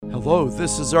Hello,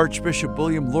 this is Archbishop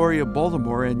William Laurie of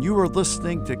Baltimore, and you are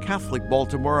listening to Catholic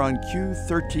Baltimore on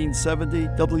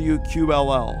Q1370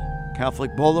 WQLL.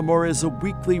 Catholic Baltimore is a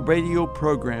weekly radio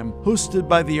program hosted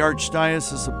by the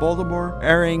Archdiocese of Baltimore,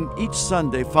 airing each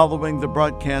Sunday following the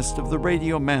broadcast of the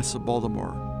Radio Mass of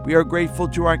Baltimore. We are grateful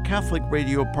to our Catholic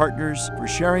radio partners for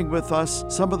sharing with us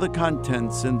some of the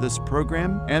contents in this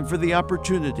program and for the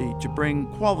opportunity to bring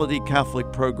quality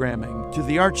Catholic programming to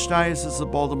the Archdiocese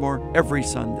of Baltimore every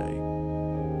Sunday.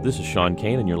 This is Sean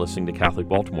Kane, and you're listening to Catholic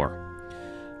Baltimore.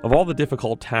 Of all the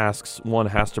difficult tasks one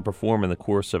has to perform in the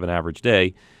course of an average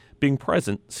day, being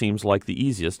present seems like the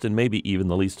easiest and maybe even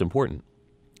the least important.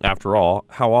 After all,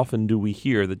 how often do we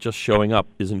hear that just showing up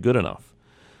isn't good enough?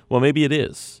 Well, maybe it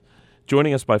is.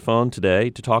 Joining us by phone today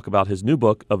to talk about his new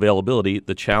book, Availability,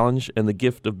 The Challenge and the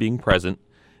Gift of Being Present,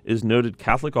 is noted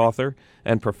Catholic author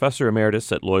and Professor Emeritus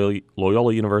at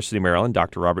Loyola University, Maryland,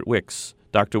 Dr. Robert Wicks.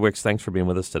 Dr. Wicks, thanks for being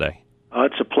with us today.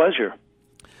 It's a pleasure.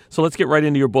 So let's get right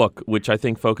into your book, which I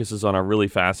think focuses on a really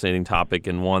fascinating topic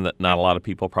and one that not a lot of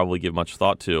people probably give much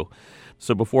thought to.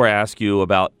 So before I ask you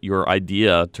about your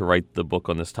idea to write the book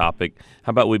on this topic, how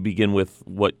about we begin with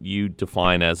what you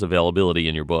define as availability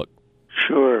in your book?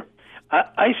 Sure.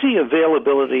 I see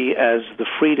availability as the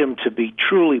freedom to be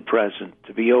truly present,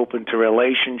 to be open to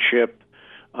relationship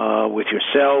with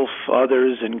yourself,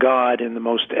 others, and God in the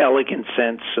most elegant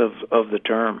sense of the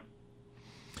term.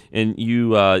 And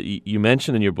you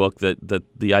mentioned in your book that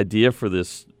the idea for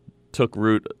this took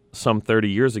root some 30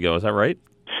 years ago. Is that right?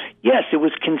 Yes, it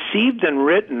was conceived and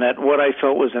written at what I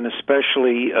felt was an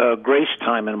especially grace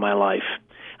time in my life.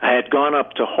 I had gone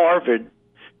up to Harvard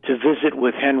to visit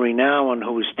with Henry Nouwen,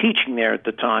 who was teaching there at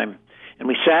the time, and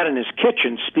we sat in his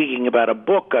kitchen speaking about a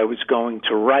book I was going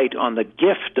to write on the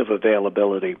gift of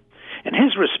availability. And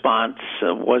his response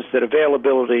was that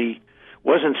availability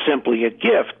wasn't simply a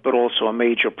gift, but also a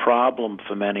major problem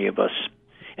for many of us.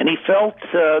 And he felt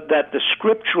that the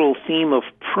scriptural theme of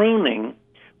pruning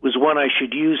was one I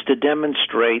should use to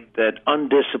demonstrate that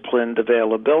undisciplined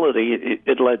availability,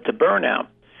 it led to burnout.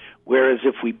 Whereas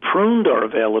if we pruned our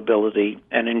availability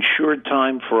and ensured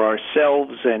time for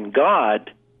ourselves and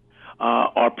God,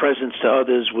 our presence to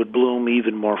others would bloom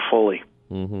even more fully.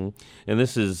 Mm-hmm. And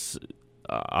this is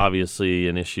obviously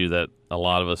an issue that a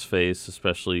lot of us face,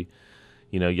 especially,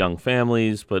 young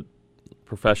families, but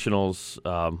professionals,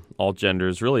 all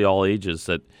genders, really all ages,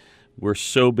 that we're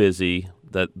so busy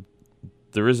that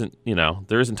there isn't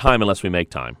time unless we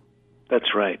make time.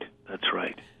 That's right. That's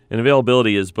right. And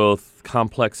availability is both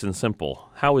complex and simple.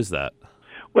 How is that?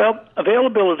 Well,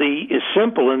 availability is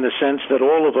simple in the sense that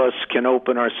all of us can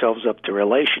open ourselves up to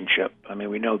relationship. I mean,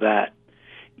 we know that.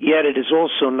 Yet it is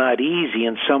also not easy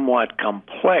and somewhat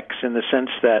complex in the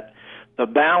sense that the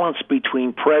balance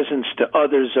between presence to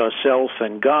others, ourselves,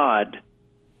 and God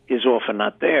is often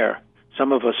not there.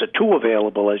 Some of us are too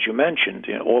available, as you mentioned,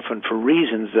 often for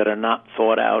reasons that are not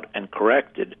thought out and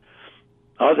corrected.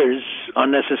 Others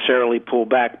unnecessarily pull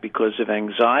back because of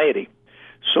anxiety.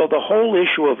 So the whole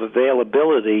issue of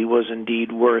availability was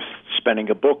indeed worth spending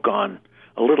a book on,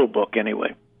 a little book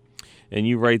anyway. And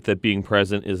you write that being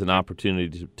present is an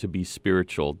opportunity to be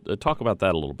spiritual. Talk about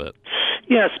that a little bit.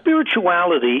 Yeah,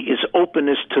 spirituality is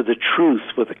openness to the truth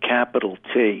with a capital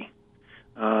T.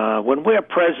 When we're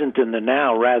present in the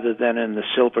now rather than in the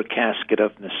silver casket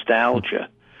of nostalgia,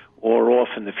 or off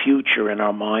in the future in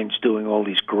our minds doing all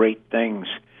these great things,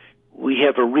 we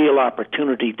have a real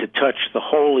opportunity to touch the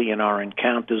holy in our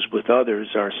encounters with others,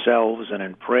 ourselves, and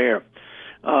in prayer.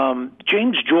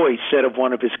 James Joyce said of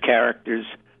one of his characters,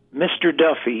 Mr.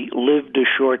 Duffy lived a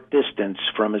short distance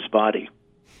from his body.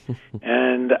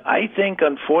 And I think,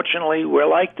 unfortunately, we're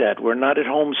like that. We're not at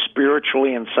home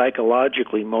spiritually and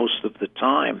psychologically most of the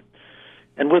time.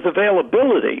 And with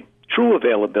availability, true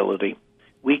availability,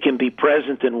 we can be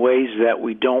present in ways that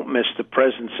we don't miss the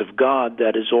presence of God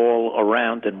that is all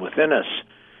around and within us.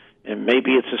 And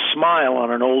maybe it's a smile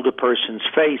on an older person's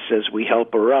face as we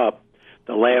help her up,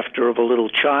 the laughter of a little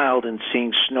child and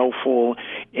seeing snowfall,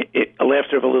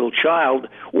 laughter of a little child,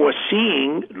 or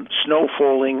seeing snow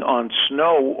falling on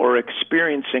snow, or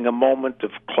experiencing a moment of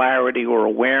clarity or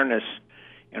awareness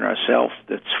in ourselves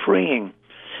that's freeing.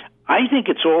 I think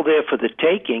it's all there for the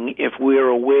taking if we're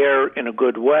aware in a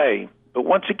good way. But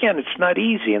once again, it's not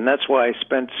easy, and that's why I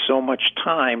spent so much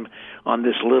time on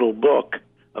this little book,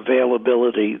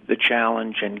 Availability, the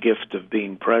Challenge and Gift of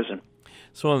Being Present.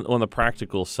 So on the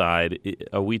practical side,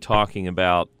 are we talking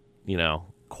about,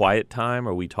 quiet time?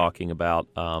 Are we talking about,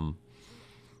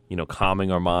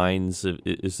 calming our minds? Are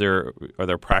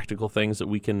there practical things that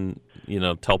we can,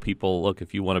 tell people, look,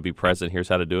 if you want to be present, here's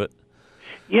how to do it?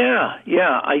 Yeah.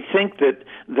 I think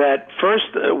that first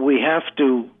we have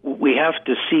to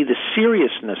see the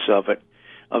seriousness of it.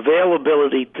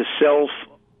 Availability to self,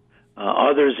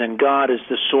 others, and God is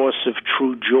the source of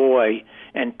true joy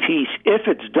and peace if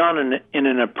it's done in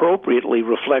an appropriately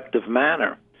reflective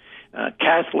manner.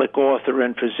 Catholic author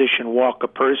and physician Walker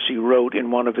Percy wrote in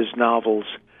one of his novels,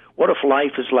 "What if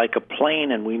life is like a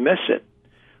plane and we miss it?"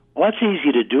 Well, that's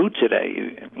easy to do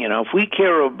today. If we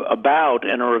care about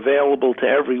and are available to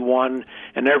everyone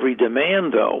and every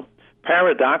demand, though,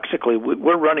 paradoxically,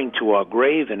 we're running to our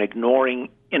grave and ignoring,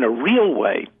 in a real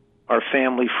way, our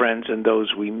family, friends, and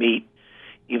those we meet,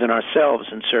 even ourselves,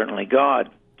 and certainly God.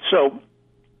 So,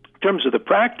 in terms of the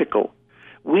practical,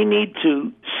 we need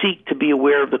to seek to be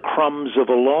aware of the crumbs of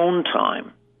alone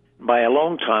time. By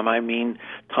alone time, I mean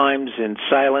times in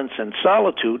silence and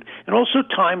solitude, and also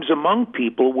times among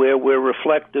people where we're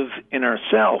reflective in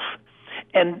ourselves.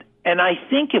 And I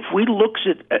think if we look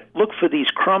for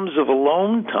these crumbs of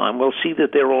alone time, we'll see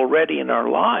that they're already in our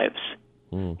lives.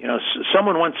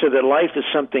 Someone once said that life is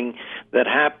something that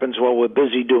happens while we're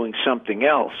busy doing something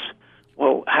else.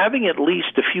 Well, having at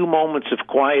least a few moments of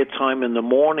quiet time in the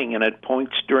morning and at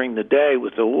points during the day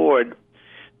with the Lord,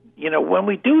 when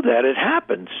we do that, it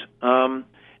happens.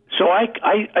 So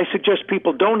I suggest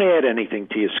people don't add anything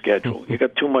to your schedule. You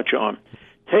got too much on.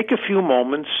 Take a few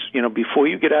moments, before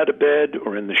you get out of bed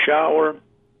or in the shower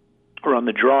or on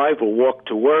the drive or walk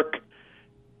to work.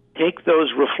 Take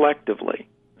those reflectively.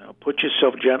 Put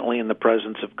yourself gently in the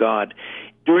presence of God.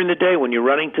 During the day, when you're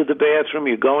running to the bathroom,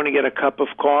 you're going to get a cup of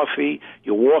coffee,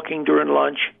 you're walking during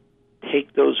lunch,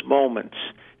 take those moments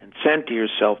and send to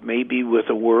yourself, maybe with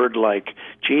a word like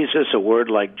Jesus, a word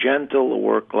like gentle, a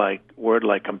word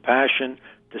like compassion,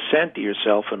 to send to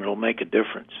yourself, and it'll make a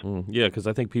difference. Yeah, because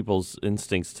I think people's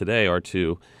instincts today are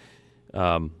to,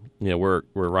 we're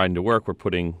riding to work, we're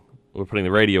putting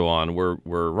the radio on, we're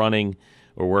running,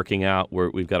 we're working out,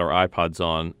 we've got our iPods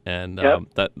on, and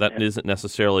that isn't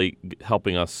necessarily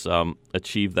helping us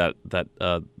achieve that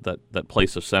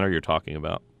place of center you're talking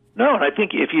about. No, and I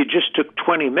think if you just took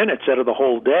 20 minutes out of the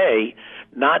whole day,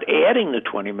 not adding the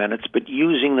 20 minutes, but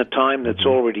using the time that's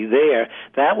already there,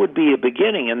 that would be a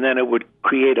beginning, and then it would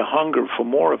create a hunger for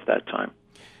more of that time.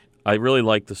 I really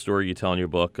like the story you tell in your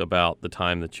book about the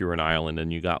time that you were in Ireland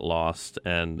and you got lost,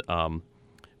 and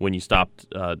when you stopped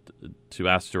to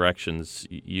ask directions,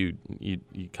 you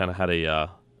kind of had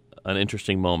an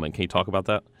interesting moment. Can you talk about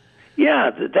that?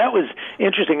 Yeah, that was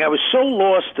interesting. I was so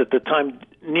lost at the time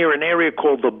near an area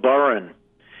called the Burren.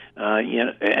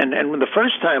 And when the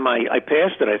first time I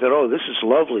passed it, I thought, oh, this is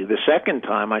lovely. The second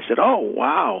time, I said, oh,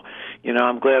 wow.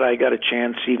 I'm glad I got a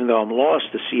chance, even though I'm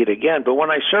lost, to see it again. But when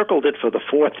I circled it for the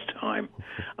fourth time,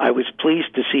 I was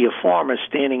pleased to see a farmer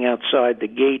standing outside the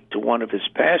gate to one of his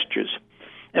pastures.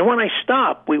 And when I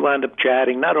stopped, we wound up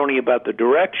chatting not only about the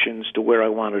directions to where I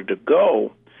wanted to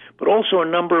go, but also a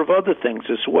number of other things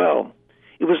as well.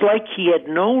 It was like he had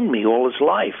known me all his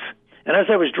life. And as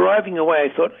I was driving away,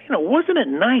 I thought, wasn't it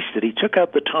nice that he took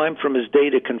out the time from his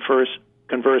day to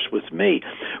converse with me?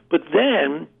 But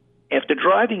then, after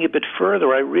driving a bit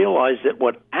further, I realized that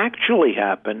what actually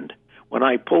happened when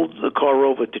I pulled the car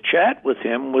over to chat with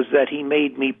him was that he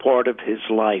made me part of his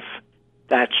life.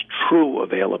 That's true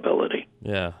availability.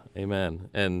 Yeah, amen.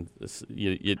 And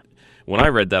when I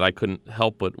read that, I couldn't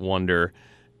help but wonder,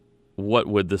 what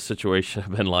would the situation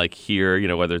have been like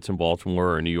here, whether it's in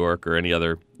Baltimore or New York or any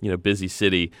other, busy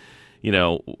city?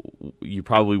 You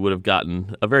probably would have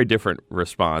gotten a very different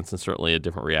response and certainly a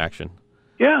different reaction.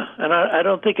 Yeah, and I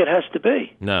don't think it has to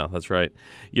be. No, that's right.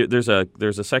 There's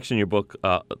a section in your book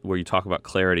where you talk about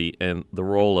clarity and the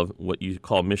role of what you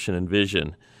call mission and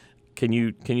vision. Can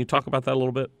you talk about that a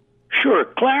little bit? Sure.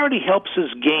 Clarity helps us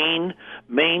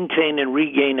maintain, and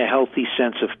regain a healthy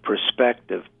sense of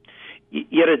perspective.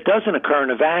 Yet it doesn't occur in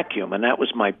a vacuum, and that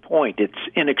was my point. It's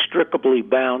inextricably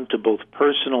bound to both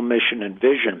personal mission and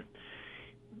vision.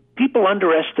 People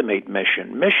underestimate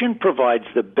mission. Mission provides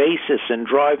the basis and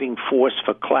driving force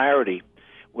for clarity,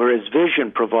 whereas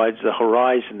vision provides the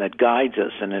horizon that guides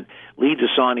us, and it leads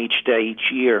us on each day,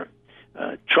 each year.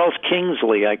 Charles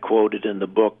Kingsley, I quoted in the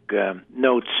book,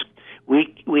 notes,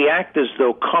 we act as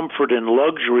though comfort and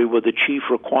luxury were the chief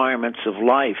requirements of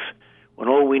life, when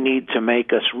all we need to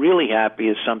make us really happy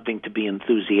is something to be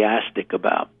enthusiastic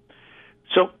about.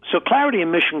 So clarity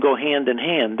and mission go hand in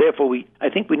hand. Therefore, I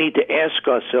think we need to ask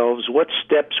ourselves what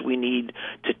steps we need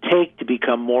to take to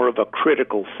become more of a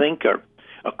critical thinker,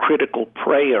 a critical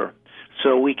prayer,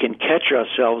 so we can catch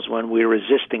ourselves when we're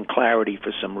resisting clarity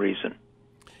for some reason.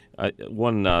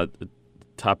 One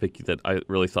topic that I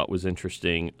really thought was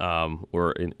interesting,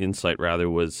 or an insight rather,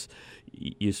 was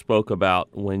you spoke about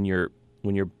when you're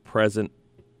present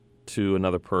to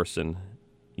another person,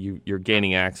 you're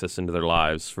gaining access into their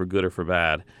lives for good or for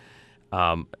bad,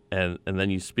 and then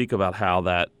you speak about how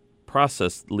that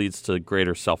process leads to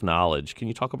greater self-knowledge. Can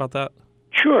you talk about that?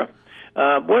 Sure.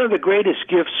 One of the greatest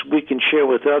gifts we can share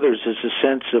with others is a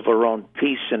sense of our own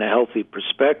peace and a healthy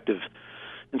perspective.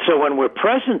 And so when we're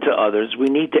present to others, we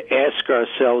need to ask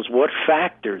ourselves what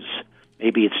factors,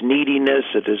 maybe it's neediness,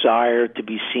 a desire to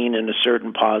be seen in a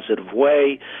certain positive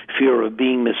way, fear of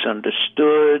being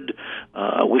misunderstood,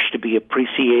 a wish to be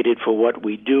appreciated for what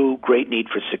we do, great need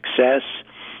for success,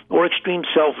 or extreme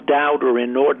self-doubt or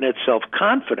inordinate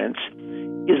self-confidence,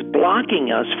 is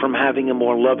blocking us from having a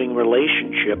more loving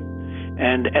relationship,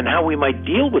 and how we might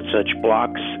deal with such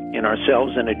blocks in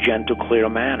ourselves in a gentle, clear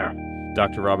manner.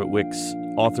 Dr. Robert Wicks,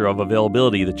 author of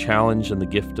Availability, The Challenge and the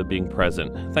Gift of Being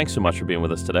Present. Thanks so much for being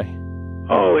with us today.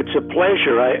 Oh, it's a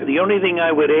pleasure. The only thing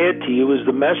I would add to you is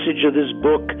the message of this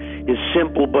book is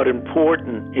simple but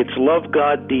important. It's love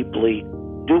God deeply,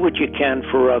 do what you can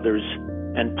for others,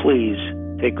 and please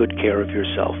take good care of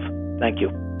yourself. Thank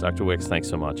you. Dr. Wicks, thanks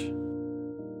so much.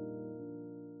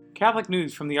 Catholic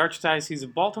news from the Archdiocese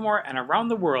of Baltimore and around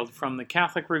the world from the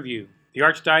Catholic Review. The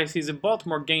Archdiocese of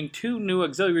Baltimore gained 2 new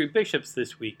auxiliary bishops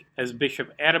this week, as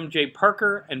Bishop Adam J.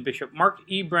 Parker and Bishop Mark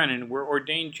E. Brennan were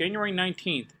ordained January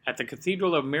 19th at the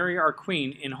Cathedral of Mary Our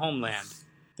Queen in Homeland.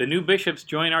 The new bishops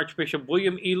join Archbishop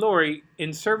William E. Lori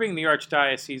in serving the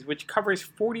Archdiocese, which covers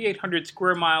 4,800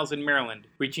 square miles in Maryland,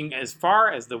 reaching as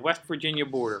far as the West Virginia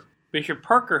border. Bishop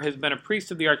Parker has been a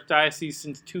priest of the Archdiocese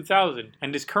since 2000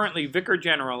 and is currently Vicar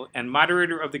General and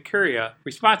Moderator of the Curia,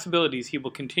 responsibilities he will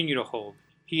continue to hold.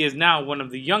 He is now one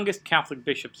of the youngest Catholic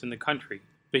bishops in the country.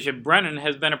 Bishop Brennan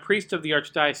has been a priest of the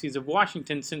Archdiocese of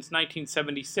Washington since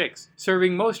 1976,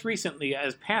 serving most recently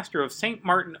as pastor of St.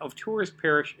 Martin of Tours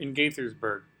Parish in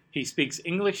Gaithersburg. He speaks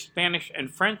English, Spanish,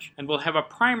 and French and will have a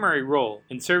primary role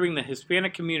in serving the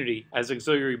Hispanic community as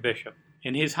auxiliary bishop.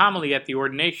 In his homily at the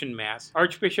ordination mass,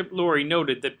 Archbishop Lori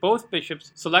noted that both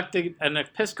bishops selected an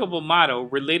episcopal motto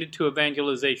related to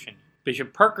evangelization.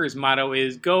 Bishop Parker's motto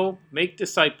is, Go, make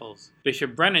disciples.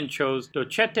 Bishop Brennan chose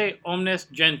Docete omnes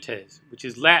gentes, which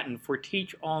is Latin for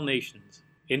teach all nations.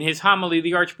 In his homily,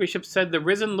 the Archbishop said the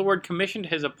risen Lord commissioned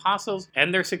his apostles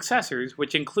and their successors,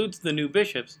 which includes the new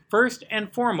bishops, first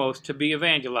and foremost to be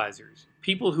evangelizers,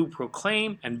 people who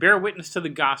proclaim and bear witness to the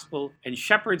gospel, and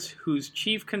shepherds whose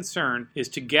chief concern is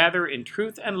to gather in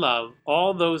truth and love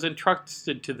all those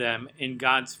entrusted to them in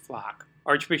God's flock.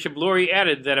 Archbishop Lori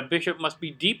added that a bishop must be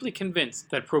deeply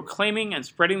convinced that proclaiming and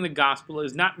spreading the gospel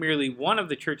is not merely one of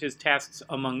the Church's tasks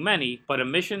among many, but a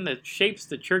mission that shapes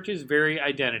the Church's very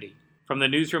identity. From the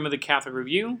newsroom of the Catholic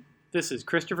Review, this is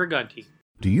Christopher Gunty.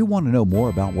 Do you want to know more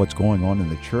about what's going on in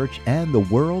the Church and the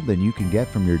world than you can get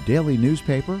from your daily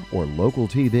newspaper or local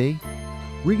TV?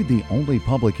 Read the only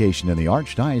publication in the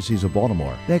Archdiocese of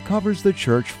Baltimore that covers the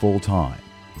Church full-time,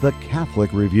 the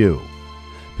Catholic Review.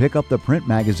 Pick up the print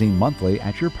magazine monthly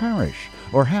at your parish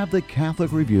or have the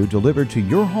Catholic Review delivered to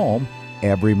your home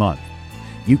every month.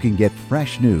 You can get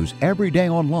fresh news every day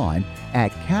online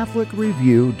at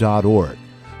catholicreview.org.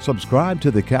 Subscribe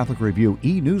to the Catholic Review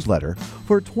e-newsletter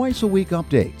for twice-a-week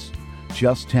updates.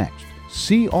 Just text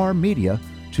CR Media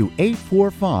to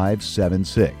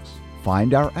 84576.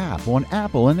 Find our app on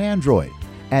Apple and Android,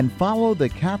 and follow the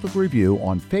Catholic Review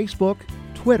on Facebook,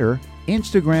 Twitter,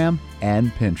 Instagram,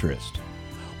 and Pinterest.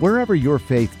 Wherever your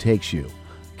faith takes you,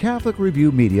 Catholic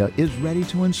Review Media is ready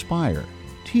to inspire,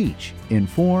 teach,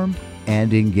 inform,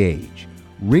 and engage.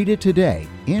 Read it today,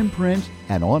 in print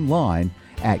and online,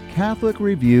 at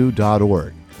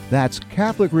catholicreview.org. That's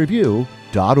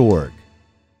catholicreview.org.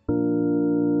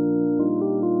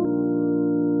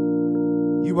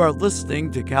 You are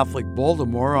listening to Catholic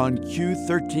Baltimore on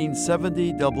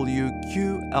Q1370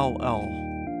 WQLL.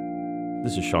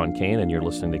 This is Sean Kane, and you're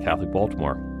listening to Catholic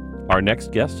Baltimore. Our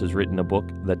next guest has written a book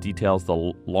that details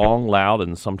the long, loud,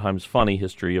 and sometimes funny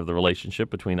history of the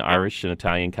relationship between Irish and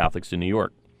Italian Catholics in New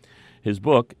York. His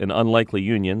book, An Unlikely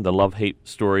Union, the love-hate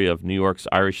story of New York's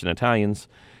Irish and Italians,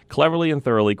 cleverly and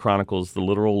thoroughly chronicles the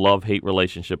literal love-hate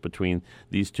relationship between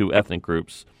these two ethnic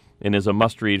groups and is a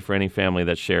must-read for any family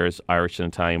that shares Irish and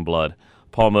Italian blood.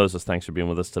 Paul Moses, thanks for being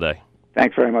with us today.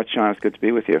 Thanks very much, Sean. It's good to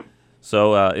be with you.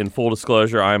 So, in full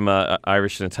disclosure, I'm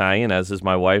Irish and Italian, as is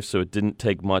my wife, so it didn't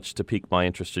take much to pique my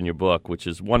interest in your book, which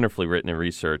is wonderfully written and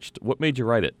researched. What made you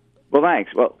write it? Well,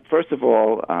 thanks. Well, first of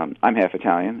all, I'm half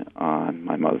Italian on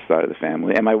my mother's side of the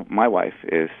family, and my wife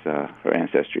is her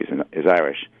ancestry is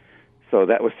Irish, so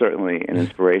that was certainly an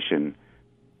inspiration.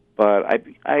 But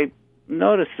I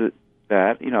noticed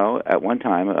that, at one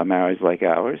time, a marriage like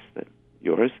yours,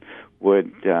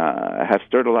 would have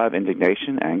stirred a lot of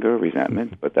indignation, anger,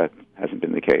 resentment, but that hasn't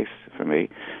been the case for me.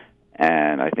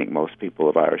 And I think most people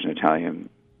of Irish and Italian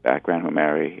background who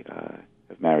marry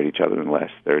have married each other in the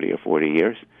last 30 or 40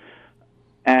 years.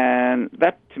 And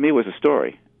that, to me, was a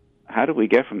story. How did we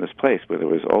get from this place where there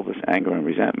was all this anger and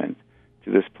resentment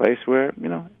to this place where,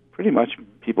 pretty much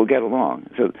people get along?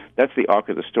 So that's the arc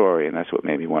of the story, and that's what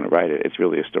made me want to write it. It's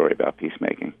really a story about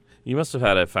peacemaking. You must have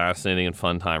had a fascinating and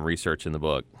fun time researching the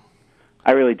book.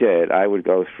 I really did. I would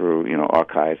go through,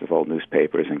 archives of old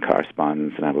newspapers and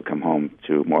correspondence, and I would come home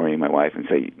to Maureen, my wife, and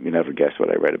say, "You never guess what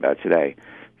I read about today."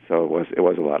 So it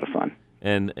was a lot of fun.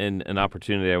 And an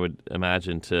opportunity, I would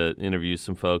imagine, to interview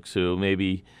some folks who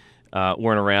maybe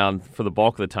weren't around for the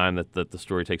bulk of the time that the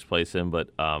story takes place in, but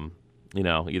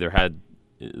either had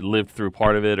lived through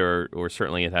part of it or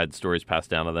certainly had stories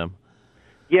passed down to them.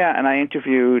 Yeah, and I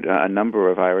interviewed a number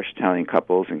of Irish-Italian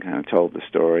couples and kind of told the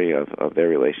story of their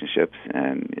relationships.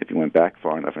 And if you went back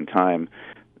far enough in time,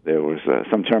 there was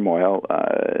some turmoil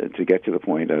to get to the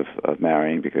point of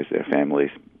marrying because their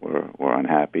families were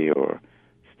unhappy or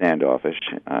standoffish.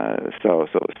 So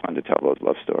it was fun to tell those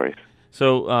love stories.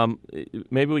 So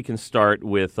maybe we can start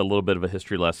with a little bit of a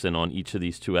history lesson on each of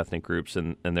these two ethnic groups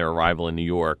and their arrival in New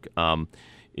York,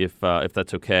 if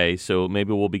that's okay. So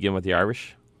maybe we'll begin with the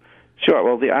Irish. Sure.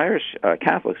 Well, the Irish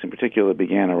Catholics in particular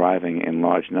began arriving in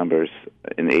large numbers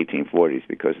in the 1840s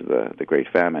because of the Great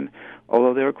Famine.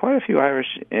 Although there were quite a few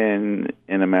Irish in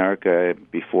America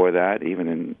before that,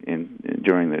 even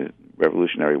during the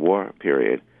Revolutionary War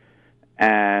period,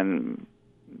 and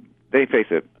they face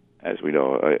it, as we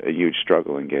know, a huge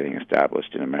struggle in getting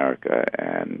established in America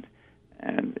and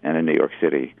in New York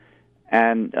City.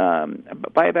 And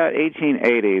by about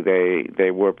 1880,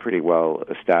 they were pretty well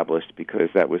established because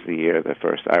that was the year the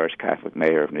first Irish Catholic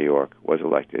mayor of New York was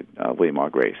elected, William R.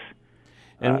 Grace.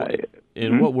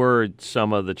 And what were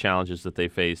some of the challenges that they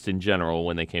faced in general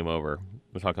when they came over?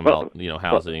 We're talking about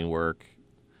housing, work.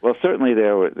 Well, certainly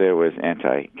there was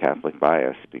anti-Catholic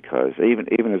bias because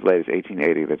even as late as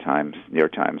 1880, the New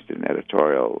York Times did an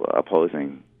editorial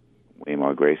opposing William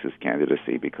R. Grace's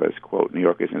candidacy because, quote, New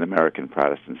York is an American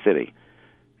Protestant city.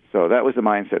 So that was the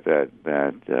mindset that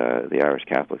the Irish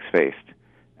Catholics faced.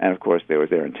 And, of course, there was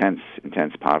their intense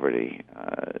poverty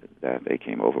that they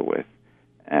came over with.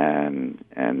 And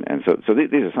so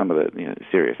these are some of the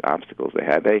serious obstacles they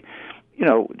had. They,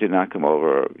 did not come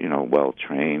over,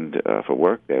 well-trained for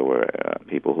work. They were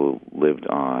people who lived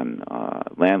on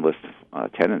landless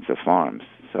tenants of farms.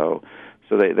 So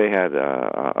they had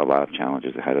a lot of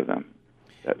challenges ahead of them.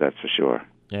 That's for sure.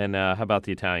 And how about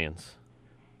the Italians?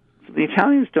 So the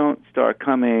Italians don't start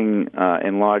coming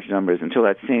in large numbers until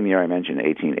that same year I mentioned,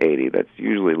 1880. That's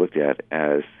usually looked at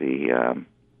as the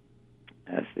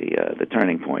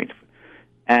turning point.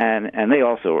 And they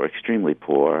also were extremely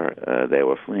poor. They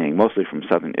were fleeing mostly from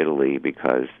southern Italy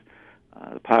because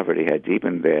the poverty had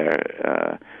deepened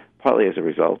there, partly as a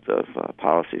result of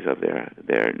policies of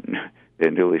their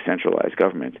newly centralized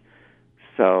government.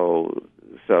 So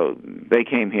they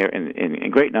came here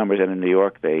in great numbers, and in New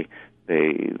York they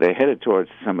headed towards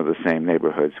some of the same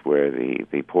neighborhoods where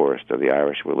the poorest of the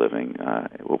Irish were living,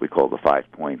 what we call the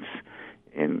 5 Points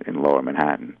in Lower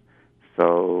Manhattan.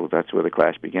 So that's where the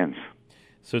clash begins.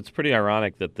 So it's pretty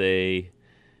ironic that the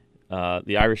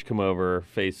Irish come over,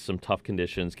 face some tough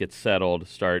conditions, get settled,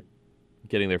 start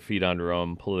getting their feet under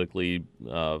them politically,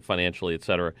 financially,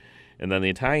 etc. And then the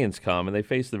Italians come and they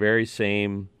face the very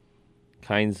same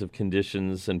kinds of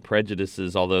conditions and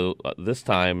prejudices, although this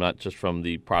time not just from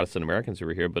the Protestant Americans who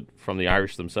were here, but from the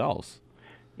Irish themselves.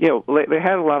 Yeah, well, they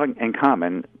had a lot in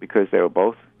common because they were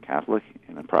both Catholic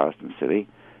in a Protestant city,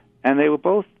 and they were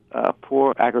both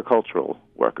poor agricultural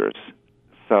workers.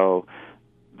 So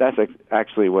that's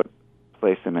actually what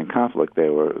placed them in conflict. They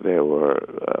were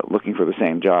looking for the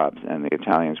same jobs, and the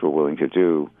Italians were willing to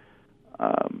do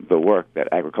the work that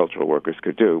agricultural workers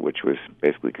could do, which was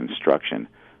basically construction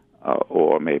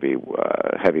or maybe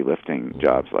heavy lifting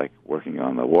jobs like working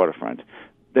on the waterfront.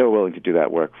 They were willing to do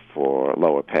that work for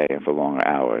lower pay and for longer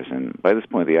hours. And by this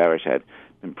point, the Irish had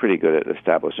been pretty good at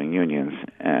establishing unions,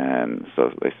 and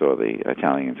so they saw the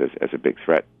Italians as a big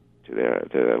threat to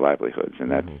their livelihoods,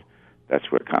 and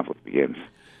that's where conflict begins.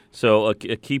 So a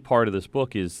key part of this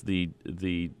book is the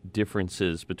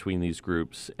differences between these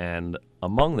groups, and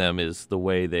among them is the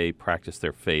way they practice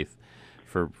their faith.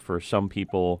 For some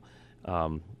people,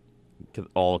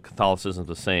 all Catholicism is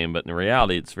the same, but in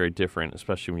reality it's very different,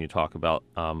 especially when you talk about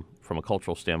from a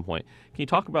cultural standpoint. Can you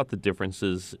talk about the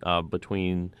differences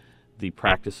between the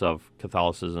practice of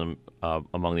Catholicism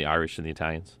among the Irish and the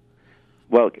Italians?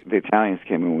 Well, the Italians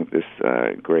came in with this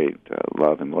great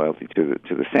love and loyalty to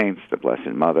the saints, the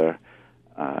Blessed Mother.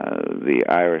 The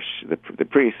Irish, the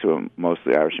priests, who are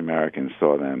mostly Irish Americans,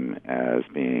 saw them as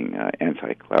being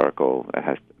anti-clerical.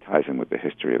 That ties in with the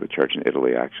history of the church in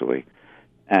Italy, actually,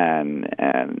 and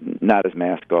not as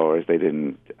mass goers. They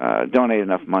didn't donate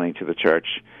enough money to the church.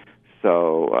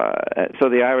 So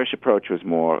the Irish approach was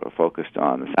more focused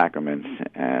on the sacraments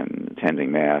and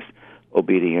attending Mass,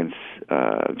 obedience,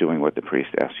 doing what the priest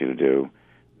asks you to do.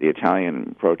 The Italian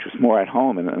approach was more at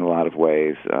home in a lot of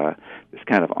ways, this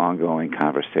kind of ongoing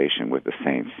conversation with the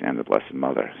saints and the Blessed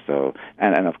Mother. So,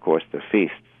 and of course, the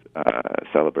feasts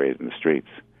celebrated in the streets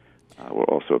were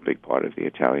also a big part of the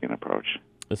Italian approach.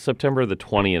 September the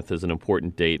 20th is an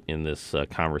important date in this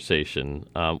conversation.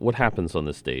 What happens on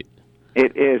this date?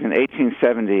 It is. In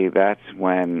 1870, that's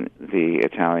when the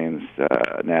Italians,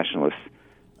 nationalists,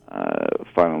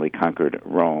 finally conquered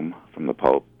Rome from the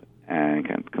Pope and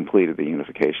completed the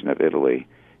unification of Italy.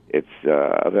 It's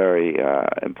a very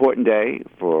important day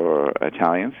for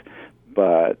Italians,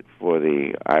 but for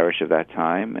the Irish of that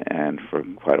time and for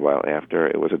quite a while after,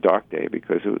 it was a dark day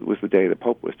because it was the day the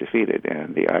Pope was defeated,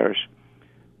 and the Irish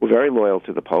were very loyal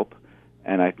to the Pope,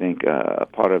 and I think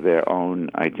part of their own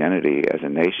identity as a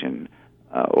nation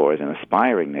or as an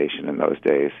aspiring nation in those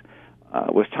days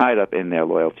was tied up in their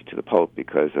loyalty to the Pope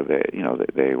because of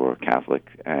they were Catholic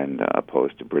and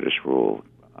opposed to British rule,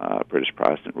 British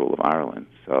Protestant rule of Ireland.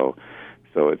 So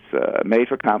it's made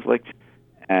for conflict,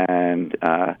 and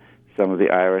some of the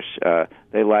Irish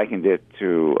they likened it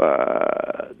to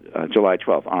July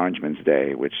 12th, Orangeman's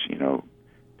Day, which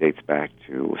dates back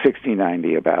to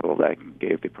 1690, a battle that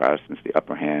gave the Protestants the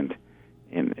upper hand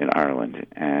in Ireland,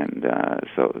 and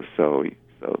so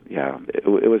yeah, it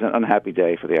was an unhappy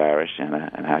day for the Irish and a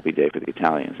happy day for the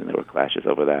Italians, and there were clashes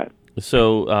over that.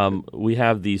 So we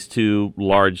have these two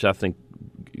large ethnic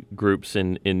groups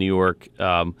in New York,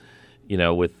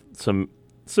 with some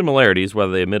similarities,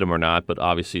 whether they admit them or not, but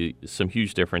obviously some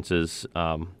huge differences.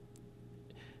 How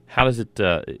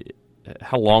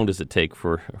long does it take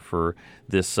for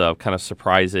this kind of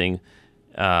surprising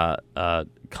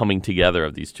coming together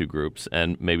of these two groups,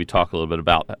 and maybe talk a little bit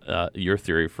about your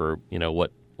theory for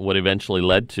what eventually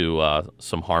led to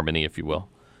some harmony, if you will?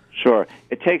 Sure.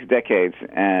 It takes decades,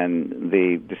 and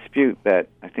the dispute that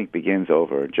I think begins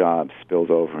over jobs spills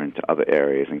over into other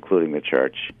areas, including the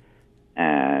church,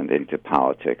 and into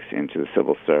politics, into the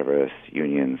civil service,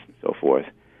 unions, and so forth.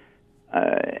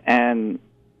 And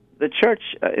the church,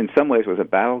 in some ways, was a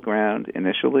battleground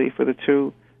initially for the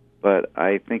two, but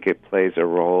I think it plays a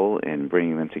role in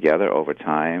bringing them together over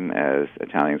time as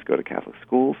Italians go to Catholic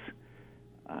schools,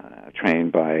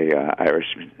 trained by Irish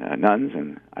nuns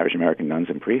and Irish American nuns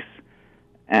and priests,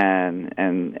 and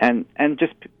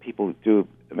just people do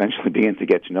eventually begin to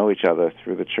get to know each other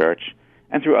through the church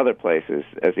and through other places.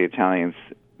 As the Italians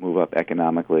move up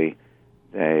economically,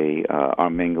 they are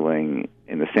mingling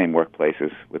in the same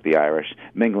workplaces with the Irish,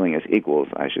 mingling as equals,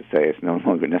 I should say. It's no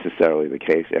longer necessarily the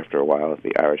case after a while if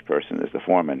the Irish person is the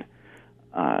foreman.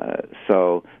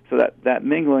 So that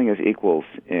mingling as equals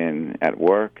at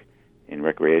work, in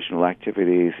recreational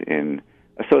activities, in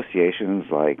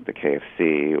associations like the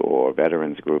KFC or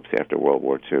veterans groups after World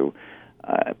War II.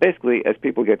 Basically, as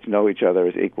people get to know each other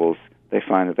as equals, they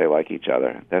find that they like each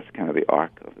other. That's kind of the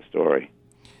arc of the story.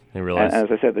 And as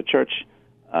I said, the church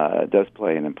does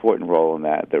play an important role in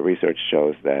that. The research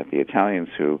shows that the Italians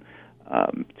who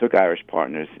took Irish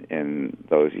partners in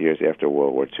those years after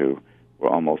World War II were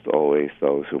almost always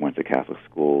those who went to Catholic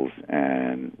schools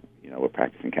and were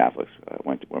practicing Catholics,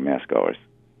 were mass goers.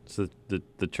 So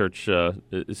the church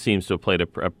seems to have played a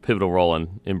pivotal role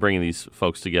in bringing these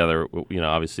folks together.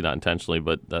 Obviously not intentionally,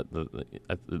 but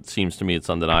it seems to me it's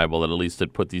undeniable that at least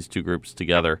it put these two groups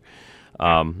together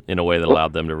in a way that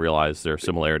allowed them to realize their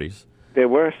similarities. There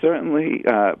were certainly,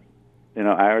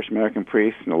 Irish American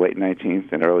priests in the late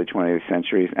 19th and early 20th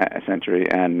century,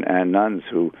 and nuns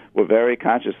who were very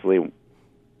consciously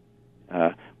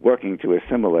working to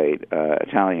assimilate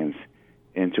Italians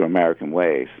into American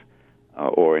ways,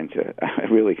 or into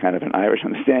really kind of an Irish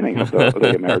understanding of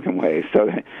the American ways. So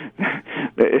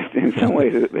in some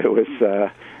ways, it was,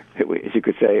 as you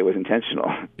could say, it was intentional.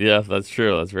 Yeah, that's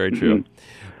true. That's very true.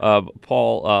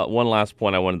 Paul, one last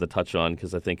point I wanted to touch on,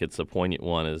 because I think it's a poignant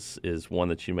one, is one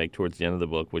that you make towards the end of the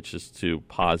book, which is to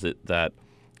posit that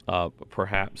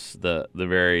perhaps the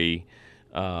very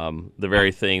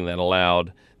thing that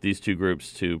allowed these two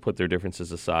groups to put their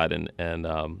differences aside and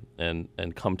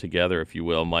come together, if you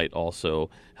will, might also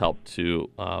help to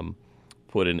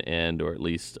put an end, or at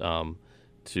least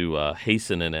to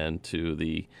hasten an end to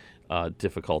the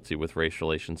difficulty with race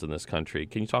relations in this country.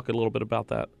 Can you talk a little bit about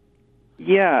that?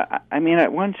 Yeah, I mean,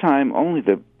 at one time, only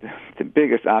the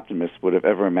biggest optimists would have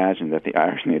ever imagined that the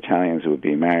Irish and the Italians would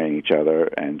be marrying each other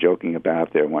and joking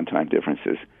about their one-time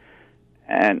differences.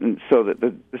 And so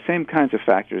the same kinds of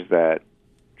factors that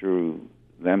drew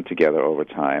them together over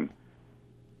time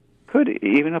could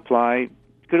apply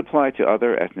to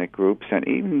other ethnic groups and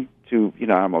even to,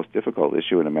 our most difficult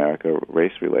issue in America,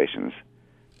 race relations.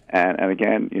 And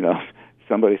again,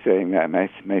 somebody saying that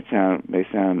may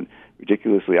sound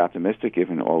ridiculously optimistic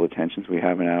given all the tensions we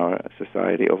have in our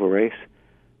society over race.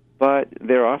 But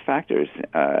there are factors,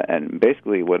 and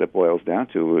basically what it boils down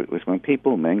to is when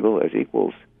people mingle as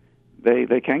equals,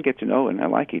 they can get to know and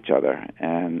like each other,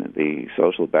 and the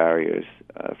social barriers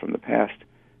from the past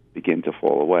begin to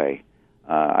fall away.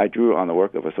 I drew on the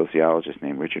work of a sociologist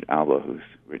named Richard Alba, who's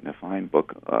written a fine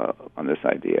book on this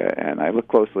idea, and I look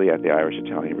closely at the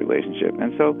Irish-Italian relationship.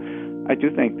 And so I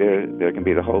do think there can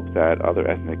be the hope that other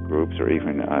ethnic groups or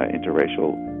even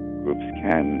interracial groups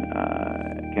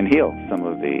can heal some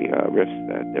of the rifts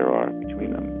that there are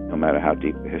between them, no matter how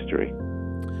deep the history.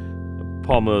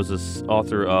 Paul Moses,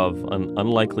 author of An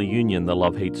Unlikely Union, The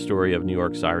Love-Hate Story of New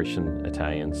York's Irish and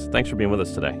Italians. Thanks for being with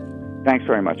us today. Thanks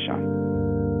very much, Sean.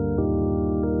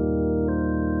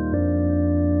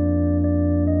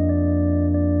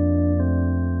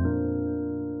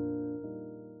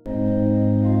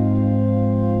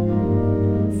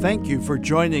 Thank you for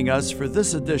joining us for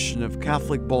this edition of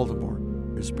Catholic Baltimore.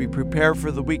 As we prepare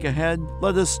for the week ahead,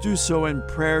 let us do so in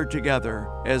prayer together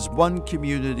as one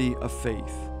community of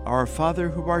faith. Our Father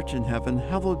who art in heaven,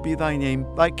 hallowed be thy name.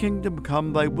 Thy kingdom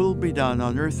come, thy will be done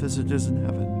on earth as it is in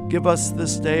heaven. Give us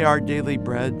this day our daily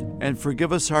bread, and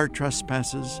forgive us our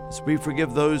trespasses, as we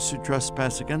forgive those who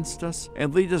trespass against us.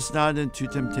 And lead us not into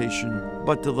temptation,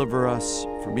 but deliver us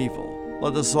from evil.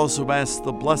 Let us also ask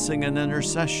the blessing and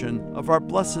intercession of our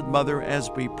Blessed Mother as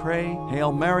we pray.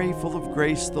 Hail Mary, full of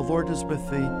grace, the Lord is with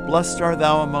thee. Blessed art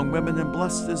thou among women, and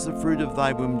blessed is the fruit of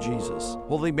thy womb, Jesus.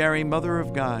 Holy Mary, Mother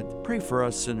of God, pray for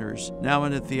us sinners, now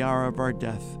and at the hour of our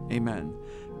death. Amen.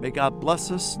 May God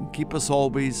bless us and keep us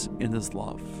always in his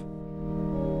love.